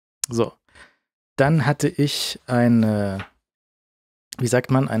So. Dann hatte ich ein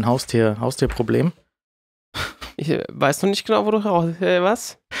Haustierproblem. Ich weiß noch nicht genau, wo du raus...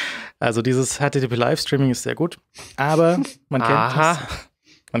 was? Also dieses HTTP-Livestreaming ist sehr gut, aber man kennt das.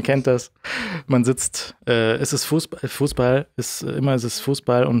 Man kennt das. Man sitzt, es ist Fußball ist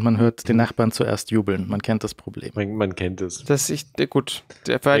Fußball und man hört den Nachbarn zuerst jubeln. Man kennt das Problem. Man kennt es. Gut,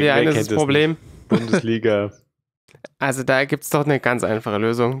 für die eine ist das Problem. Bundesliga. Also da gibt es doch eine ganz einfache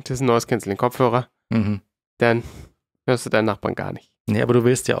Lösung. Das ist ein Noise Cancelling Kopfhörer. Dann hörst du deinen Nachbarn gar nicht. Nee, aber du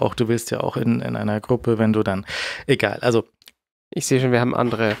willst ja auch in einer Gruppe, wenn du dann, egal, also. Ich sehe schon, wir haben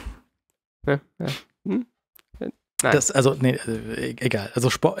andere. Nein. Egal. Also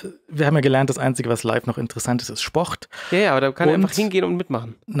Sport, wir haben ja gelernt, das Einzige, was live noch interessant ist Sport. Ja, aber da kann er einfach hingehen und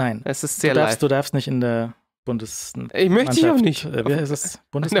mitmachen. Nein. Es ist sehr live. Du darfst nicht in der Bundesmannschaft. Ich möchte dich auch nicht. Wie heißt es?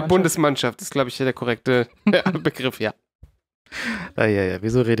 In der Bundesmannschaft ist, glaube ich, der korrekte Begriff, ja. Ja.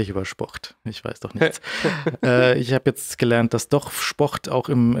 Wieso rede ich über Sport? Ich weiß doch nichts. Ich habe jetzt gelernt, dass doch Sport auch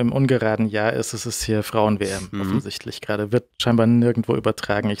im ungeraden Jahr ist. Es ist hier Frauen-WM offensichtlich gerade. Wird scheinbar nirgendwo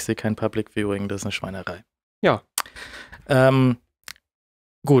übertragen. Ich sehe kein Public Viewing. Das ist eine Schweinerei. Ja.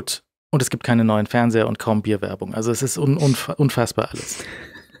 Gut. Und es gibt keine neuen Fernseher und kaum Bierwerbung. Also es ist unfassbar alles.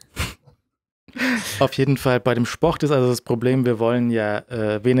 Auf jeden Fall bei dem Sport ist also das Problem, wir wollen ja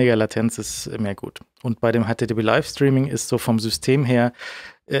weniger Latenz ist mehr gut. Und bei dem HTTP-Livestreaming ist so vom System her,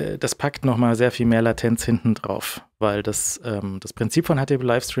 das packt nochmal sehr viel mehr Latenz hinten drauf. Weil das Prinzip von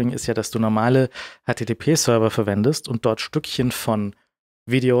HTTP-Livestreaming ist ja, dass du normale HTTP-Server verwendest und dort Stückchen von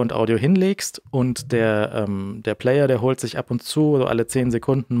Video und Audio hinlegst und der Player, der holt sich ab und zu, so alle 10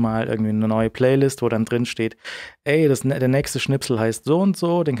 Sekunden mal irgendwie eine neue Playlist, wo dann drin steht, ey, der nächste Schnipsel heißt so und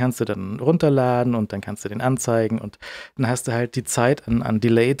so, den kannst du dann runterladen und dann kannst du den anzeigen und dann hast du halt die Zeit an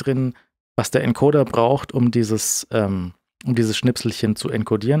Delay drin, was der Encoder braucht, um dieses Schnipselchen zu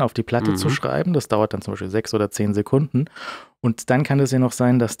encodieren, auf die Platte zu schreiben. Das dauert dann zum Beispiel 6 oder 10 Sekunden und dann kann es ja noch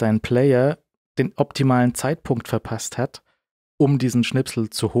sein, dass dein Player den optimalen Zeitpunkt verpasst hat, um diesen Schnipsel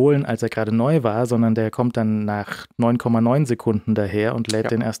zu holen, als er gerade neu war, sondern der kommt dann nach 9,9 Sekunden daher und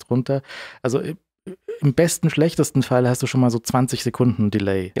lädt den erst runter. Also im besten, schlechtesten Fall hast du schon mal so 20 Sekunden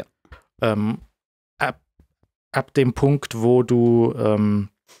Delay. Ja. Ab dem Punkt, wo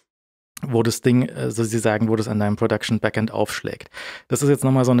das Ding, also sie sagen, wo das an deinem Production Backend aufschlägt. Das ist jetzt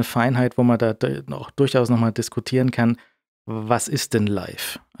nochmal so eine Feinheit, wo man da auch durchaus nochmal diskutieren kann, was ist denn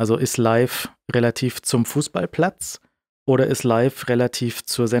live? Also ist live relativ zum Fußballplatz? Oder ist live relativ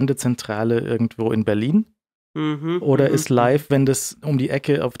zur Sendezentrale irgendwo in Berlin? Oder ist live, wenn das um die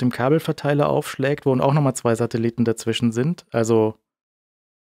Ecke auf dem Kabelverteiler aufschlägt, wo auch nochmal 2 Satelliten dazwischen sind? Also.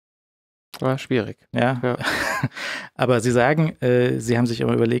 Schwierig. Ja. Aber sie sagen, sie haben sich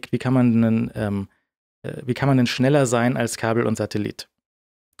immer überlegt, wie kann man denn schneller sein als Kabel und Satellit?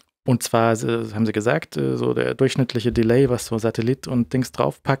 Und zwar haben sie gesagt, so der durchschnittliche Delay, was so Satellit und Dings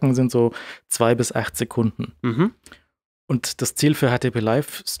draufpacken, sind so 2 bis 8 Sekunden. Und das Ziel für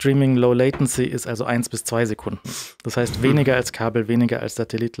HTTP-Live-Streaming Low Latency ist also 1 bis 2 Sekunden. Das heißt, weniger als Kabel, weniger als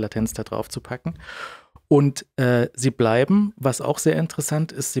Satellit-Latenz da drauf zu packen. Und sie bleiben, was auch sehr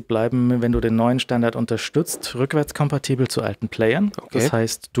interessant ist, sie bleiben, wenn du den neuen Standard unterstützt, rückwärtskompatibel zu alten Playern. Okay. Das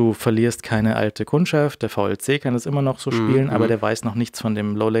heißt, du verlierst keine alte Kundschaft. Der VLC kann es immer noch so spielen, aber der weiß noch nichts von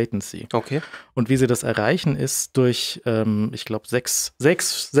dem Low Latency. Okay. Und wie sie das erreichen, ist durch, ich glaube, sechs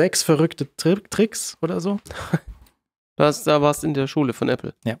verrückte Tricks oder so. Da warst du in der Schule von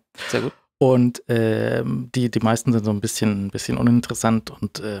Apple. Ja. Sehr gut. Und die meisten sind so ein bisschen uninteressant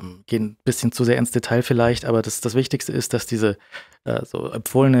und gehen ein bisschen zu sehr ins Detail vielleicht, aber das Wichtigste ist, dass diese so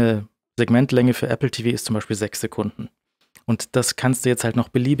empfohlene Segmentlänge für Apple TV ist zum Beispiel 6 Sekunden. Und das kannst du jetzt halt noch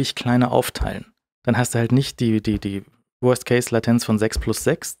beliebig kleiner aufteilen. Dann hast du halt nicht die Worst-Case-Latenz von 6 plus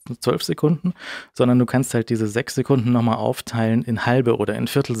 6, 12 Sekunden, sondern du kannst halt diese 6 Sekunden nochmal aufteilen in halbe oder in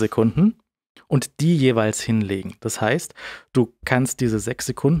Viertelsekunden. Und die jeweils hinlegen. Das heißt, du kannst diese 6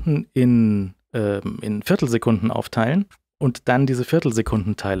 Sekunden in Viertelsekunden aufteilen und dann diese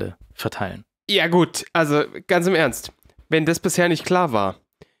Viertelsekundenteile verteilen. Ja gut, also ganz im Ernst, wenn das bisher nicht klar war,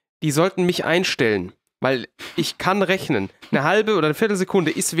 die sollten mich einstellen, weil ich kann rechnen. Eine halbe oder eine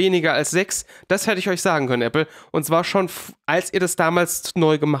Viertelsekunde ist weniger als 6, das hätte ich euch sagen können, Apple. Und zwar schon, als ihr das damals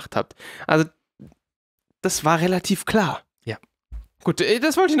neu gemacht habt. Also, das war relativ klar. Ja. Gut,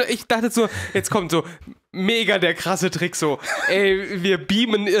 das wollte ich noch. Ich dachte so, jetzt kommt so mega der krasse Trick so, ey, wir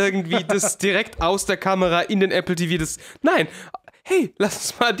beamen irgendwie das direkt aus der Kamera in den Apple TV. Nein, hey, lass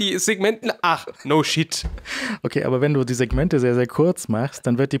uns mal die Segmenten, no shit. Okay, aber wenn du die Segmente sehr, sehr kurz machst,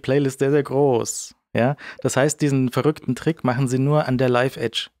 dann wird die Playlist sehr, sehr groß. Ja, das heißt, diesen verrückten Trick machen sie nur an der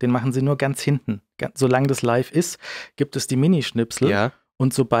Live-Edge. Den machen sie nur ganz hinten. Solange das live ist, gibt es die Minischnipsel. Ja.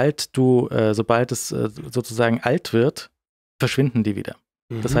 und sobald es sozusagen alt wird, verschwinden die wieder.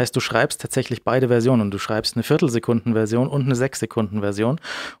 Das heißt, du schreibst tatsächlich beide Versionen. Du schreibst eine Viertelsekunden-Version und eine 6-Sekunden-Version.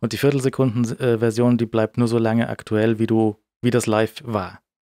 Und die Viertelsekunden-Version, die bleibt nur so lange aktuell, wie das live war.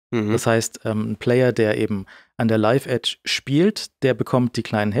 Das heißt, ein Player, der eben an der Live-Edge spielt, der bekommt die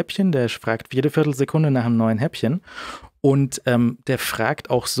kleinen Häppchen, der fragt jede Viertelsekunde nach einem neuen Häppchen. Und der fragt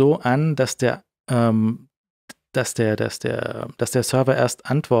auch so an, dass der Server erst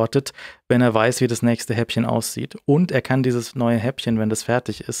antwortet, wenn er weiß, wie das nächste Häppchen aussieht. Und er kann dieses neue Häppchen, wenn das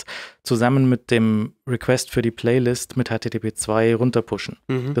fertig ist, zusammen mit dem Request für die Playlist mit HTTP 2 runterpushen.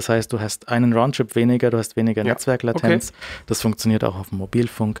 Das heißt, du hast einen Roundtrip weniger, du hast weniger Netzwerklatenz. Okay. Das funktioniert auch auf dem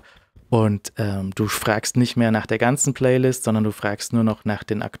Mobilfunk. Und du fragst nicht mehr nach der ganzen Playlist, sondern du fragst nur noch nach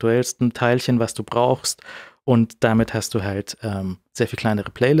den aktuellsten Teilchen, was du brauchst. Und damit hast du halt sehr viel kleinere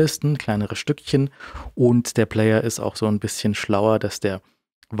Playlisten, kleinere Stückchen. Und der Player ist auch so ein bisschen schlauer, dass der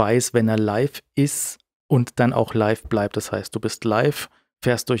weiß, wenn er live ist und dann auch live bleibt. Das heißt, du bist live,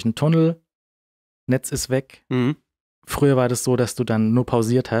 fährst durch einen Tunnel, Netz ist weg. Früher war das so, dass du dann nur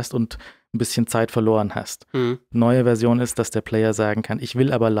pausiert hast und ein bisschen Zeit verloren hast. Neue Version ist, dass der Player sagen kann, ich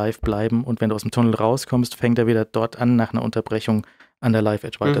will aber live bleiben. Und wenn du aus dem Tunnel rauskommst, fängt er wieder dort an, nach einer Unterbrechung an der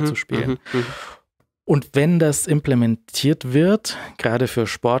Live-Edge weiterzuspielen. Und wenn das implementiert wird, gerade für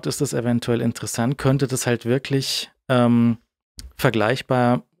Sport ist das eventuell interessant, könnte das halt wirklich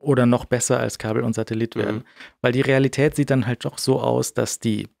vergleichbar oder noch besser als Kabel und Satellit werden. Weil die Realität sieht dann halt doch so aus, dass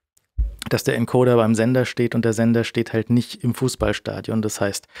der Encoder beim Sender steht und der Sender steht halt nicht im Fußballstadion. Das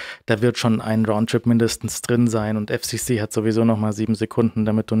heißt, da wird schon ein Roundtrip mindestens drin sein und FCC hat sowieso noch mal 7 Sekunden,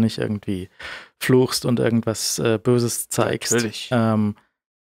 damit du nicht irgendwie fluchst und irgendwas Böses zeigst. Natürlich.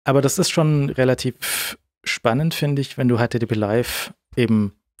 Aber das ist schon relativ spannend, finde ich, wenn du HTTP Live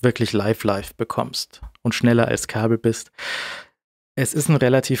eben wirklich live bekommst und schneller als Kabel bist. Es ist ein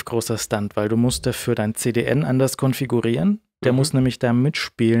relativ großer Stunt, weil du musst dafür dein CDN anders konfigurieren. Der muss nämlich da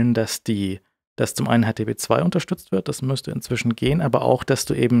mitspielen, dass zum einen HTTP 2 unterstützt wird, das müsste inzwischen gehen, aber auch, dass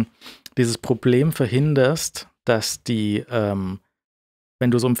du eben dieses Problem verhinderst, dass wenn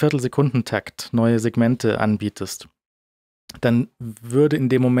du so im Viertelsekundentakt neue Segmente anbietest, dann würde in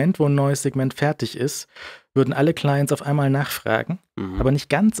dem Moment, wo ein neues Segment fertig ist, würden alle Clients auf einmal nachfragen, aber nicht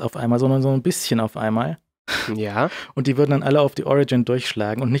ganz auf einmal, sondern so ein bisschen auf einmal. Ja. Und die würden dann alle auf die Origin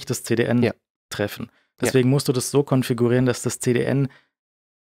durchschlagen und nicht das CDN treffen. Deswegen musst du das so konfigurieren, dass das CDN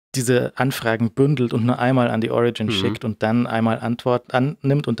diese Anfragen bündelt und nur einmal an die Origin schickt und dann einmal Antwort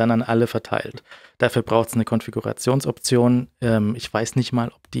annimmt und dann an alle verteilt. Dafür braucht es eine Konfigurationsoption. Ich weiß nicht mal,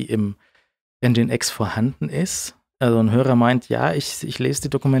 ob die im Nginx vorhanden ist. Also ein Hörer meint, ja, ich lese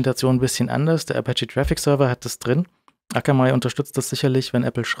die Dokumentation ein bisschen anders. Der Apache Traffic Server hat das drin. Akamai unterstützt das sicherlich, wenn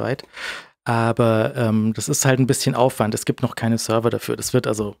Apple schreit. Aber das ist halt ein bisschen Aufwand. Es gibt noch keine Server dafür. Das wird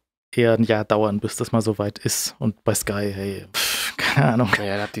also eher ein Jahr dauern, bis das mal so weit ist. Und bei Sky, hey, keine Ahnung.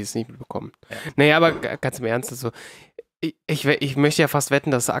 Naja, da habt ihr es nicht mitbekommen. Ja. Naja, aber ganz im Ernst, also ich möchte ja fast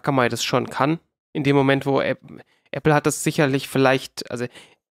wetten, dass Akamai das schon kann. In dem Moment, wo Apple hat das sicherlich vielleicht, also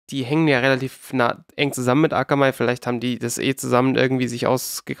die hängen ja relativ eng zusammen mit Akamai. Vielleicht haben die das zusammen irgendwie sich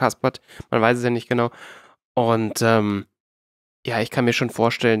ausgekaspert. Man weiß es ja nicht genau. Und ja, ich kann mir schon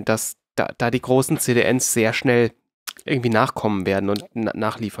vorstellen, dass da die großen CDNs sehr schnell irgendwie nachkommen werden und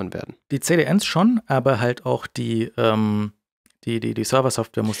nachliefern werden. Die CDNs schon, aber halt auch die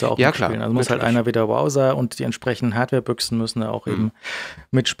Server-Software muss da auch mitspielen. Klar, also muss halt einer wie der Browser und die entsprechenden Hardware-Büchsen müssen da auch eben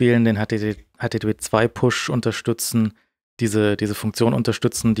mitspielen, den HTTP 2-Push unterstützen, diese Funktion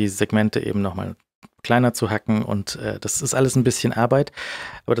unterstützen, die Segmente eben nochmal kleiner zu hacken und das ist alles ein bisschen Arbeit.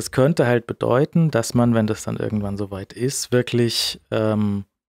 Aber das könnte halt bedeuten, dass man, wenn das dann irgendwann soweit ist, wirklich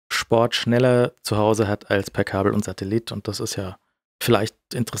Sport schneller zu Hause hat als per Kabel und Satellit. Und das ist ja vielleicht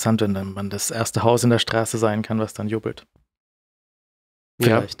interessant, wenn dann man das erste Haus in der Straße sein kann, was dann jubelt.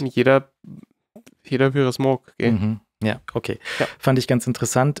 Vielleicht. Ja, jeder wäre Smoke. Okay? Ja, okay. Ja. Fand ich ganz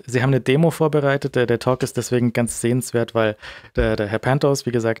interessant. Sie haben eine Demo vorbereitet. Der Talk ist deswegen ganz sehenswert, weil der Herr Pantos,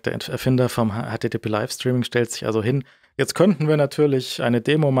 wie gesagt, der Erfinder vom HTTP Livestreaming, stellt sich also hin. Jetzt könnten wir natürlich eine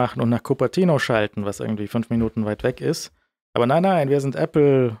Demo machen und nach Cupertino schalten, was irgendwie 5 Minuten weit weg ist. Aber nein, wir sind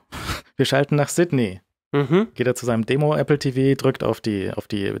Apple. Wir schalten nach Sydney. Geht er zu seinem Demo Apple TV, drückt auf die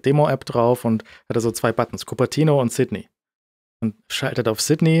Demo-App drauf und hat er so 2 Buttons, Cupertino und Sydney. Und schaltet auf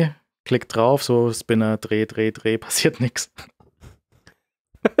Sydney, klickt drauf, so Spinner, dreh, passiert nichts.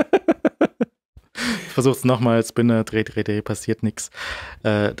 Versucht's nochmal, Spinne, dreht, passiert nichts.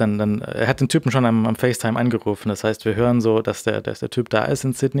 Er hat den Typen schon am FaceTime angerufen. Das heißt, wir hören so, dass der Typ da ist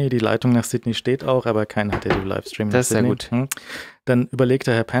in Sydney. Die Leitung nach Sydney steht auch, aber kein HTTP-Livestreaming. Das ist sehr gut. Dann überlegt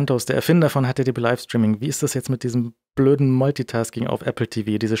der Herr Pantos, der Erfinder von HTTP-Livestreaming, wie ist das jetzt mit diesem blöden Multitasking auf Apple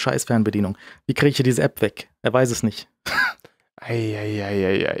TV, diese scheiß Fernbedienung? Wie kriege ich hier diese App weg? Er weiß es nicht.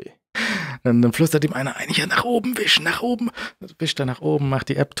 Ei. Dann flüstert ihm einer ein, hier nach oben wischen, nach oben. Wischt er nach oben, macht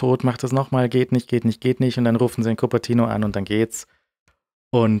die App tot, macht das nochmal, geht nicht. Und dann rufen sie den Cupertino an und dann geht's.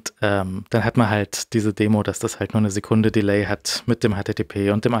 Und dann hat man halt diese Demo, dass das halt nur eine Sekunde Delay hat mit dem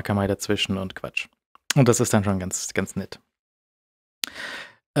HTTP und dem Akamai dazwischen und Quatsch. Und das ist dann schon ganz, ganz nett.